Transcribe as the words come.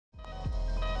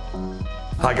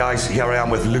Hi guys, here I am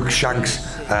with Luke Shanks.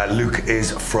 Luke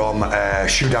is from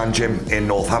Shoodown Gym in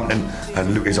Northampton,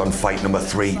 and Luke is on fight number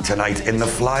 3 tonight in the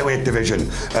flyweight division.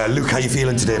 Luke, how you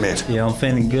feeling today, mate? Yeah, I'm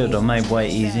feeling good. I made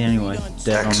weight easy anyway.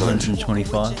 Dead on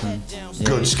 125. And, yeah,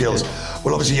 good skills.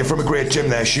 Well, obviously you're from a great gym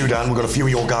there, Shoodown. We've got a few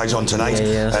of your guys on tonight.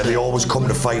 They always come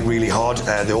to fight really hard.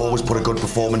 They always put a good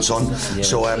performance on.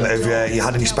 So have you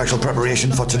had any special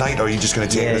preparation for tonight, or are you just going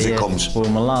to take it as it comes? Well,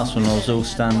 my last one I was all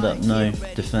stand-up, no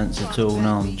defence at all.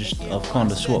 Now I've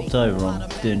kind of swapped over. I'm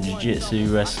doing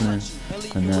jiu-jitsu, wrestling,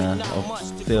 and I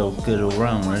feel good all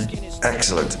round, really.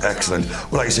 Excellent, excellent.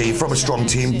 Well, like I say, you're from a strong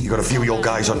team. You've got a few of your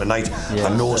guys on tonight. Yeah,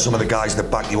 I know some of the guys that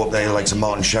back you up there, like some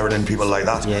Martin Sheridan, people like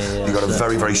that. You've got a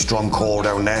very, very strong core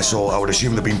down there, so I would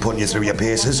assume they've been putting you through your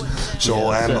paces.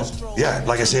 So, yeah,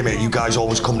 like I say, mate, you guys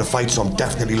always come to fight, so I'm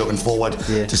definitely looking forward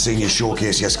to seeing you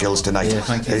showcase your skills tonight. Yeah,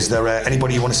 thank you. Is there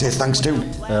anybody you want to say thanks to?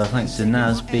 Thanks to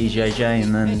Naz, BJJ,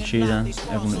 and then Shoodown,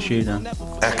 everyone at Shoodown.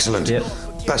 Excellent. Yep.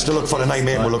 Best of luck for tonight,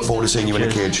 mate. We'll look forward to seeing you in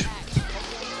the cage.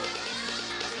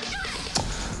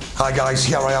 Hi guys,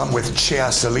 here I am with Cheya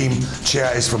Saleem.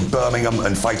 Cheya is from Birmingham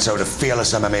and fights out of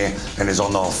Fearless MMA and is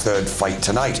on our 3rd fight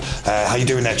tonight. How you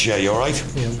doing there, Cheya? You alright?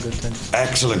 Yeah, I'm good, thanks.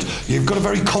 Excellent. You've got a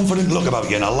very confident look about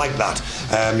you, and I like that.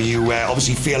 You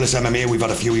obviously Fearless MMA, we've had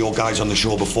a few of your guys on the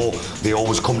show before. They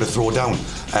always come to throw down.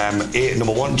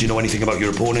 Number 1, do you know anything about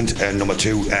your opponent? And number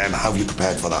 2, how have you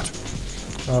prepared for that?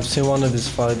 I've seen one of his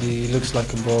fights. He looks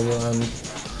like a brawler, and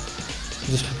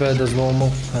just prepared as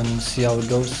normal and see how it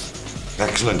goes.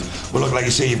 Excellent. Well, look, like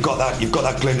you say, you've got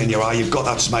that glint in your eye, you've got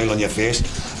that smile on your face.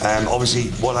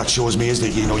 Obviously, what that shows me is that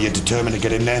you're determined to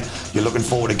get in there. You're looking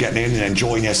forward to getting in and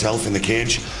enjoying yourself in the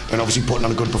cage, and obviously putting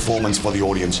on a good performance for the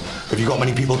audience. Have you got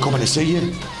many people coming to see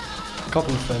you? A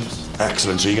couple of friends.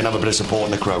 Excellent. So you can have a bit of support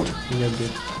in the crowd. Yeah,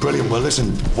 good. Brilliant. Well,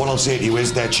 listen, what I'll say to you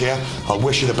is there, Cheya, I'll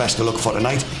wish you the best of luck for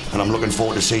tonight, and I'm looking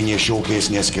forward to seeing you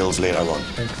showcasing your skills later on.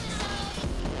 Thanks.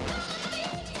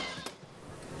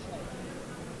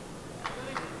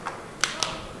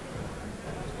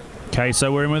 Okay,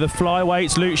 so we're in with the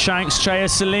flyweights. Luke Shanks, Cheya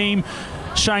Saleem.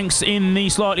 Shanks in the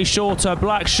slightly shorter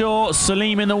black shorts,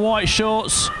 Saleem in the white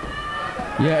shorts.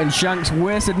 Yeah, and Shanks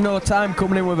wasted no time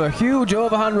coming in with a huge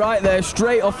overhand right there,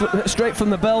 straight from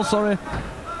the bell, sorry.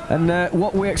 And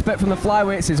what we expect from the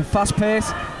flyweights is a fast pace,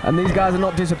 and these guys are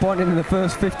not disappointing in the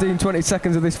first 15-20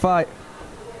 seconds of this fight.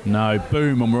 No,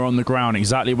 boom, and we're on the ground,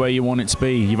 exactly where you want it to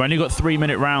be. You've only got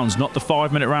 3-minute rounds, not the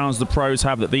 5-minute rounds the pros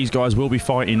have that these guys will be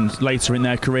fighting later in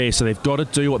their career, so they've got to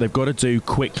do what they've got to do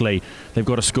quickly. They've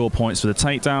got to score points for the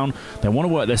takedown, they want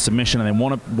to work their submission, and they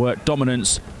want to work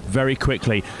dominance very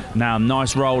quickly. Now,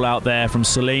 nice roll out there from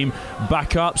Saleem.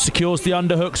 Back up, secures the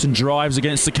underhooks and drives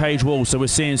against the cage wall, so we're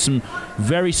seeing some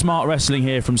very smart wrestling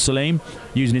here from Saleem,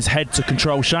 using his head to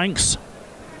control Shanks.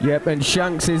 Yep, and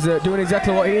Shanks is doing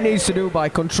exactly what he needs to do by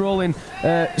controlling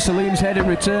Saleem's head in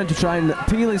return to try and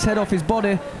peel his head off his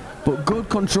body. But good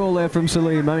control there from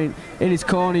Saleem. I mean, in his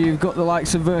corner you've got the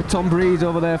likes of Tom Breeze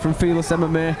over there from Fearless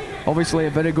MMA. Obviously a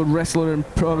very good wrestler and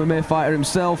pro MMA fighter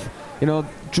himself. You know,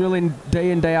 drilling day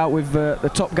in, day out with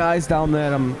the top guys down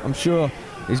there. I'm sure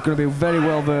he's going to be very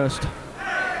well versed.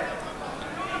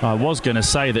 I was going to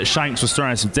say that Shanks was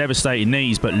throwing some devastating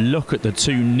knees, but look at the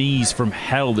 2 knees from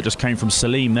hell that just came from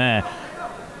Saleem there.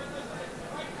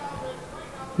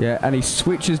 Yeah, and he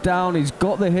switches down, he's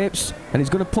got the hips, and he's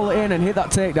going to pull it in and hit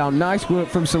that takedown. Nice work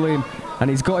from Saleem,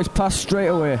 and he's got his pass straight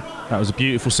away. That was a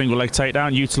beautiful single leg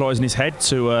takedown, utilising his head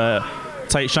to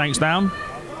take Shanks down.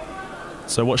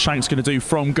 So what Shanks going to do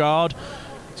from guard?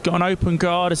 He's got an open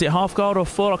guard. Is it half guard or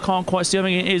full? I can't quite see. I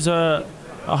think it is a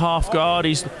half guard.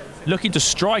 He's looking to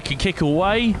strike and kick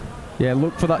away. Yeah,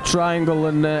 look for that triangle,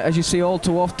 and as you see all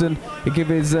too often, he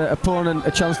gives his opponent a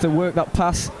chance to work that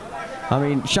pass. I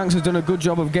mean, Shanks has done a good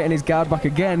job of getting his guard back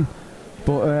again,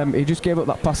 but he just gave up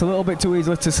that pass a little bit too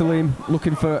easily to Saleem,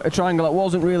 looking for a triangle that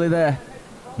wasn't really there.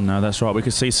 No, that's right. We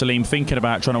could see Saleem thinking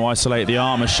about trying to isolate the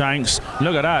arm of Shanks.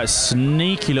 Look at that,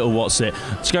 sneaky little what's it.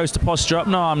 Just goes to posture up.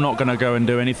 No, I'm not going to go and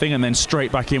do anything, and then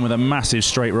straight back in with a massive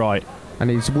straight right. And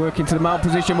he's working to the mount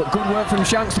position, but good work from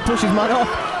Shanks to push his man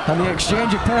off, and the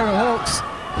exchange of pair of hooks.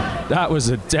 That was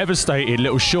a devastating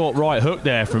little short right hook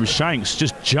there from Shanks.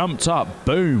 Just jumped up,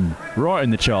 boom, right in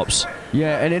the chops.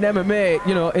 Yeah, and in MMA,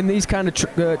 you know, in these kind of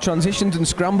transitions and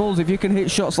scrambles, if you can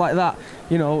hit shots like that,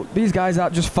 you know, these guys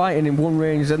aren't just fighting in one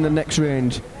range and the next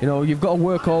range. You know, you've got to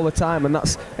work all the time, and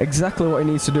that's exactly what he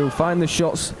needs to do. Find the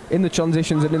shots in the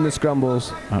transitions and in the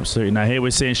scrambles. Absolutely. Now here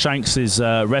we're seeing Shanks'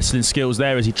 wrestling skills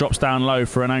there as he drops down low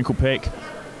for an ankle pick.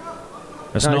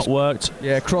 That's nice. Not worked.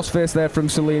 Yeah, crossface there from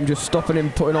Saleem, just stopping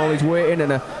him, putting all his weight in,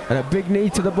 and a big knee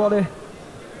to the body.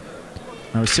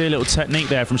 Now we see a little technique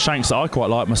there from Shanks that I quite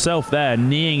like myself there,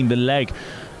 kneeing the leg.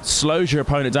 Slows your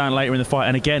opponent down later in the fight.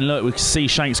 And again, look, we can see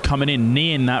Shanks coming in,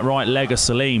 kneeing that right leg of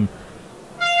Saleem.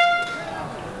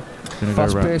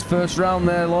 Fast-paced first round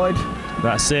there, Lloyd.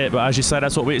 That's it, but as you say,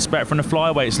 that's what we expect from the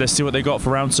flyweights. Let's see what they got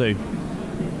for round 2.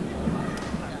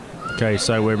 Okay,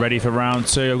 so we're ready for round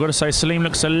 2. I've got to say, Saleem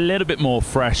looks a little bit more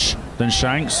fresh than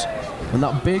Shanks. And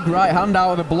that big right hand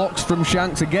out of the blocks from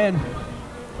Shanks again.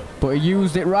 But he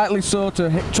used it rightly so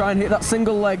to try and hit that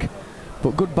single leg.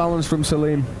 But good balance from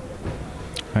Saleem.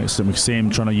 Excellent. We can see him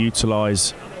trying to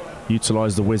utilise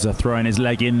the whizzer, throwing his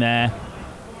leg in there.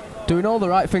 Doing all the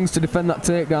right things to defend that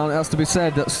takedown, it has to be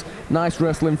said. That's nice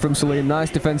wrestling from Saleem, nice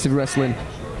defensive wrestling.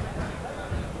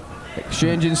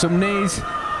 Exchanging some knees.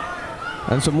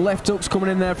 And some left hooks coming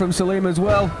in there from Saleem as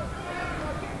well.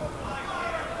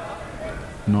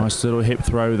 Nice little hip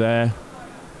throw there.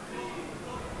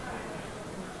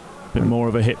 Bit more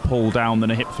of a hip pull down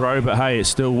than a hip throw, but hey, it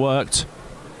still worked.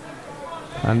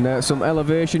 And some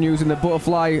elevation using the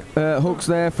butterfly hooks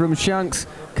there from Shanks.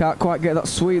 Can't quite get that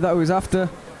sweep that he was after.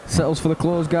 Settles for the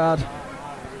close guard.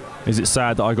 Is it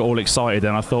sad that I got all excited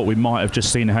and I thought we might have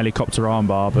just seen a helicopter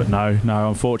armbar, but no,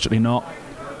 unfortunately not.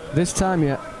 This time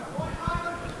yet.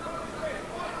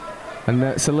 And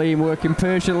Saleem working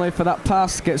patiently for that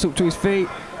pass, gets up to his feet,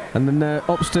 and then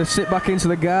opts to sit back into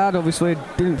the guard. Obviously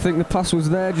didn't think the pass was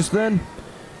there just then.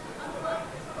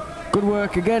 Good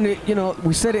work again. You know,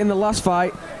 we said it in the last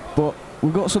fight, but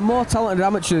we've got some more talented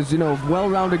amateurs, you know,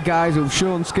 well-rounded guys who've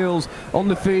shown skills on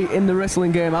the feet, in the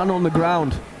wrestling game and on the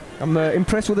ground. I'm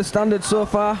impressed with the standards so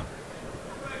far.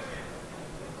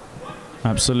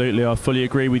 Absolutely, I fully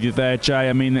agree with you there, Jay.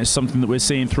 I mean, it's something that we're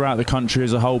seeing throughout the country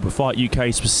as a whole, but Fight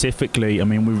UK specifically, I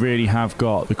mean, we really have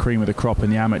got the cream of the crop in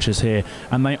the amateurs here,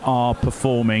 and they are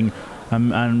performing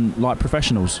and like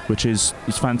professionals, which is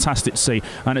fantastic to see.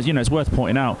 And as you know, it's worth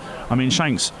pointing out, I mean,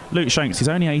 Luke Shanks, he's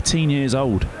only 18 years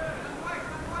old.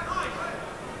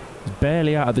 He's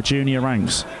barely out of the junior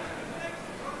ranks.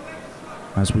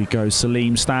 As we go,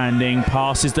 Saleem standing,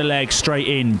 passes the leg straight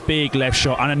in, big left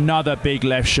shot, and another big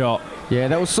left shot. Yeah,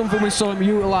 that was something we saw him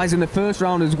utilise in the first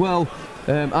round as well.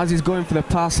 As he's going for the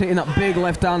pass, hitting that big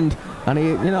left hand, and he,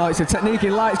 you know, it's a technique he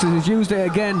likes because he's used it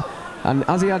again. And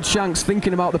as he had Shanks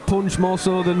thinking about the punch more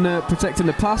so than protecting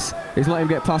the pass, he's let him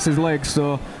get past his legs.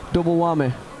 So double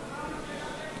whammy.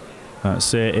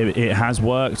 That's it. It has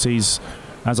worked. He's,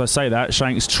 as I say that,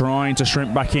 Shanks trying to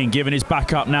shrimp back in, giving his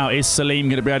back up now. Is Saleem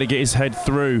going to be able to get his head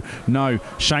through? No.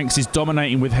 Shanks is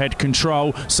dominating with head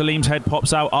control. Saleem's head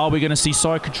pops out. Are we going to see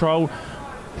side control?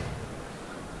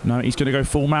 No, he's going to go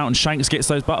full mount, and Shanks gets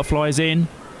those butterflies in.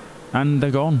 And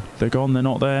they're gone. They're gone. They're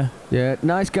not there. Yeah,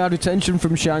 nice guard retention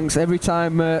from Shanks. Every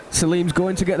time Saleem's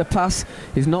going to get the pass,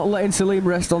 he's not letting Saleem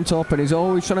rest on top, and he's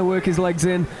always trying to work his legs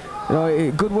in. You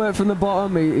know, good work from the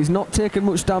bottom. He's not taking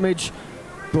much damage.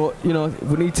 But, you know,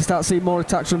 we need to start seeing more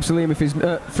attacks from Saleem if he's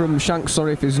from Shanks,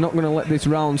 sorry, if he's not going to let this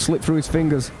round slip through his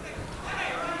fingers.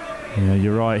 Yeah,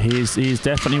 you're right. He is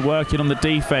definitely working on the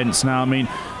defense now. I mean,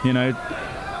 you know,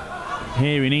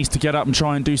 here he needs to get up and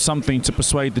try and do something to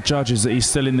persuade the judges that he's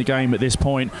still in the game at this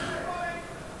point.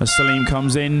 As Saleem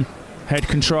comes in, head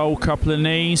control, couple of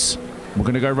knees. We're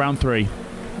going to go round 3.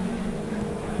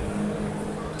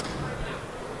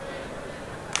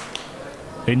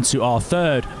 Into our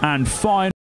third and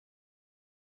final.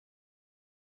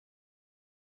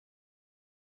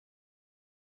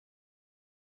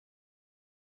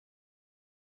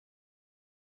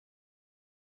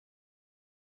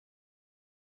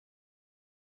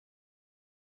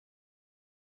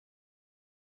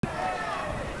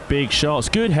 Big shots,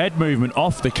 good head movement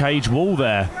off the cage wall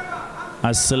there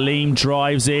as Saleem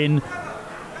drives in,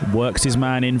 works his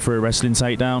man in for a wrestling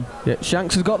takedown. Yeah,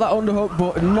 Shanks has got that underhook,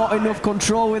 but not enough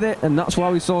control with it, and that's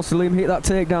why we saw Saleem hit that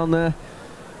takedown there.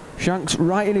 Shanks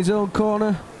right in his own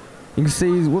corner. You can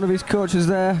see one of his coaches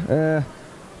there,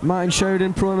 Martin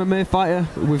Sheridan, pro MMA fighter.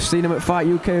 We've seen him at Fight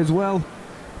UK as well.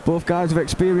 Both guys have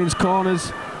experienced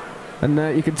corners, and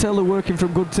you can tell they're working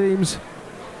from good teams.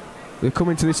 They're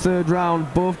coming to this third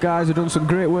round. Both guys have done some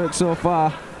great work so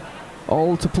far.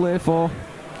 All to play for.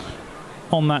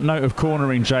 On that note of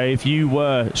cornering, Jay, if you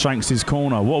were Shanks'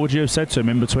 corner, what would you have said to him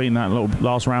in between that little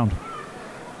last round?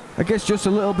 I guess just a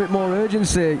little bit more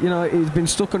urgency. You know, he's been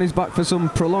stuck on his back for some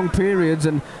prolonged periods,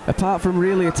 and apart from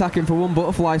really attacking for one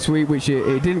butterfly sweep, which he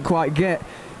didn't quite get,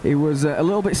 he was a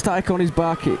little bit static on his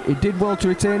back. He did well to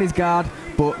retain his guard,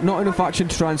 but not enough action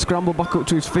to try and scramble back up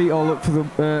to his feet or look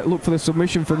for the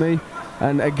submission for me.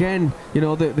 And again, you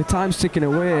know, the time's ticking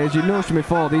away. As you noticed from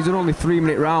before, these are only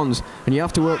 3-minute rounds, and you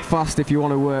have to work fast if you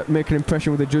want to make an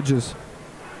impression with the judges.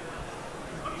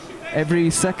 every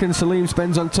second Saleem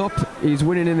spends on top, he's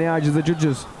winning in the eyes of the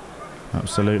judges.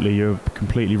 Absolutely, you're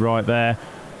completely right there.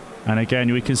 And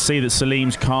again, we can see that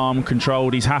Saleem's calm,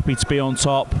 controlled, he's happy to be on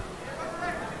top.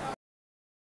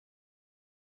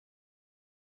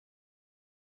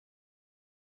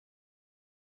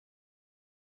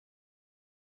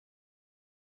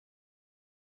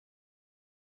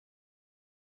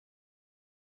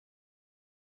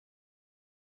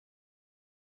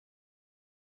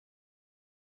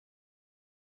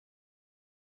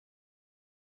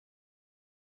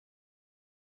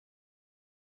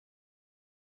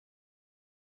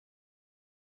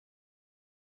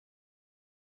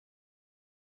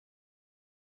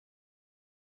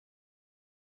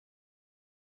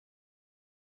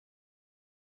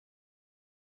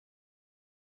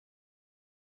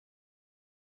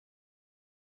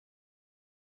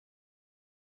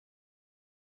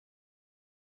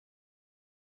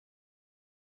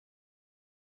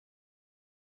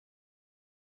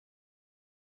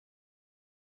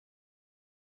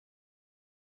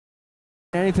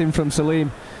 Anything from Saleem,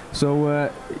 so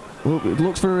it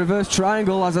looks for a reverse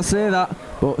triangle as I say that,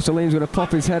 but Saleem's going to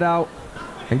pop his head out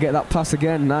and get that pass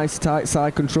again. Nice tight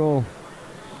side control.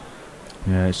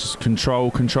 Yeah, it's just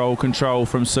control, control, control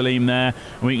from Saleem there.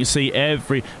 And we can see I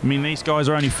mean, these guys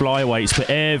are only flyweights, but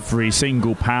every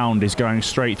single pound is going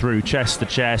straight through, chest to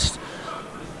chest.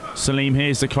 Saleem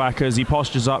hears the clackers, he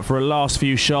postures up for a last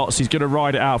few shots, he's going to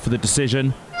ride it out for the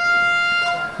decision.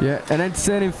 Yeah, an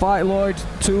entertaining fight, Lloyd.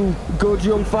 Two good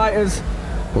young fighters.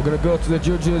 We're going to go to the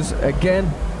judges again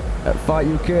at Fight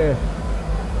UK.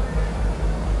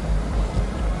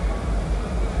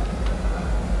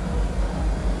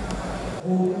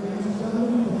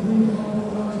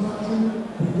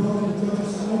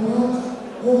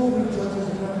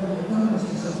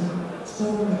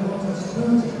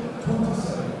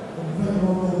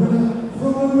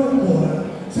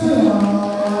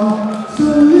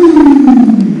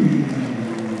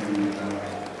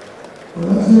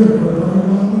 Let's hear it for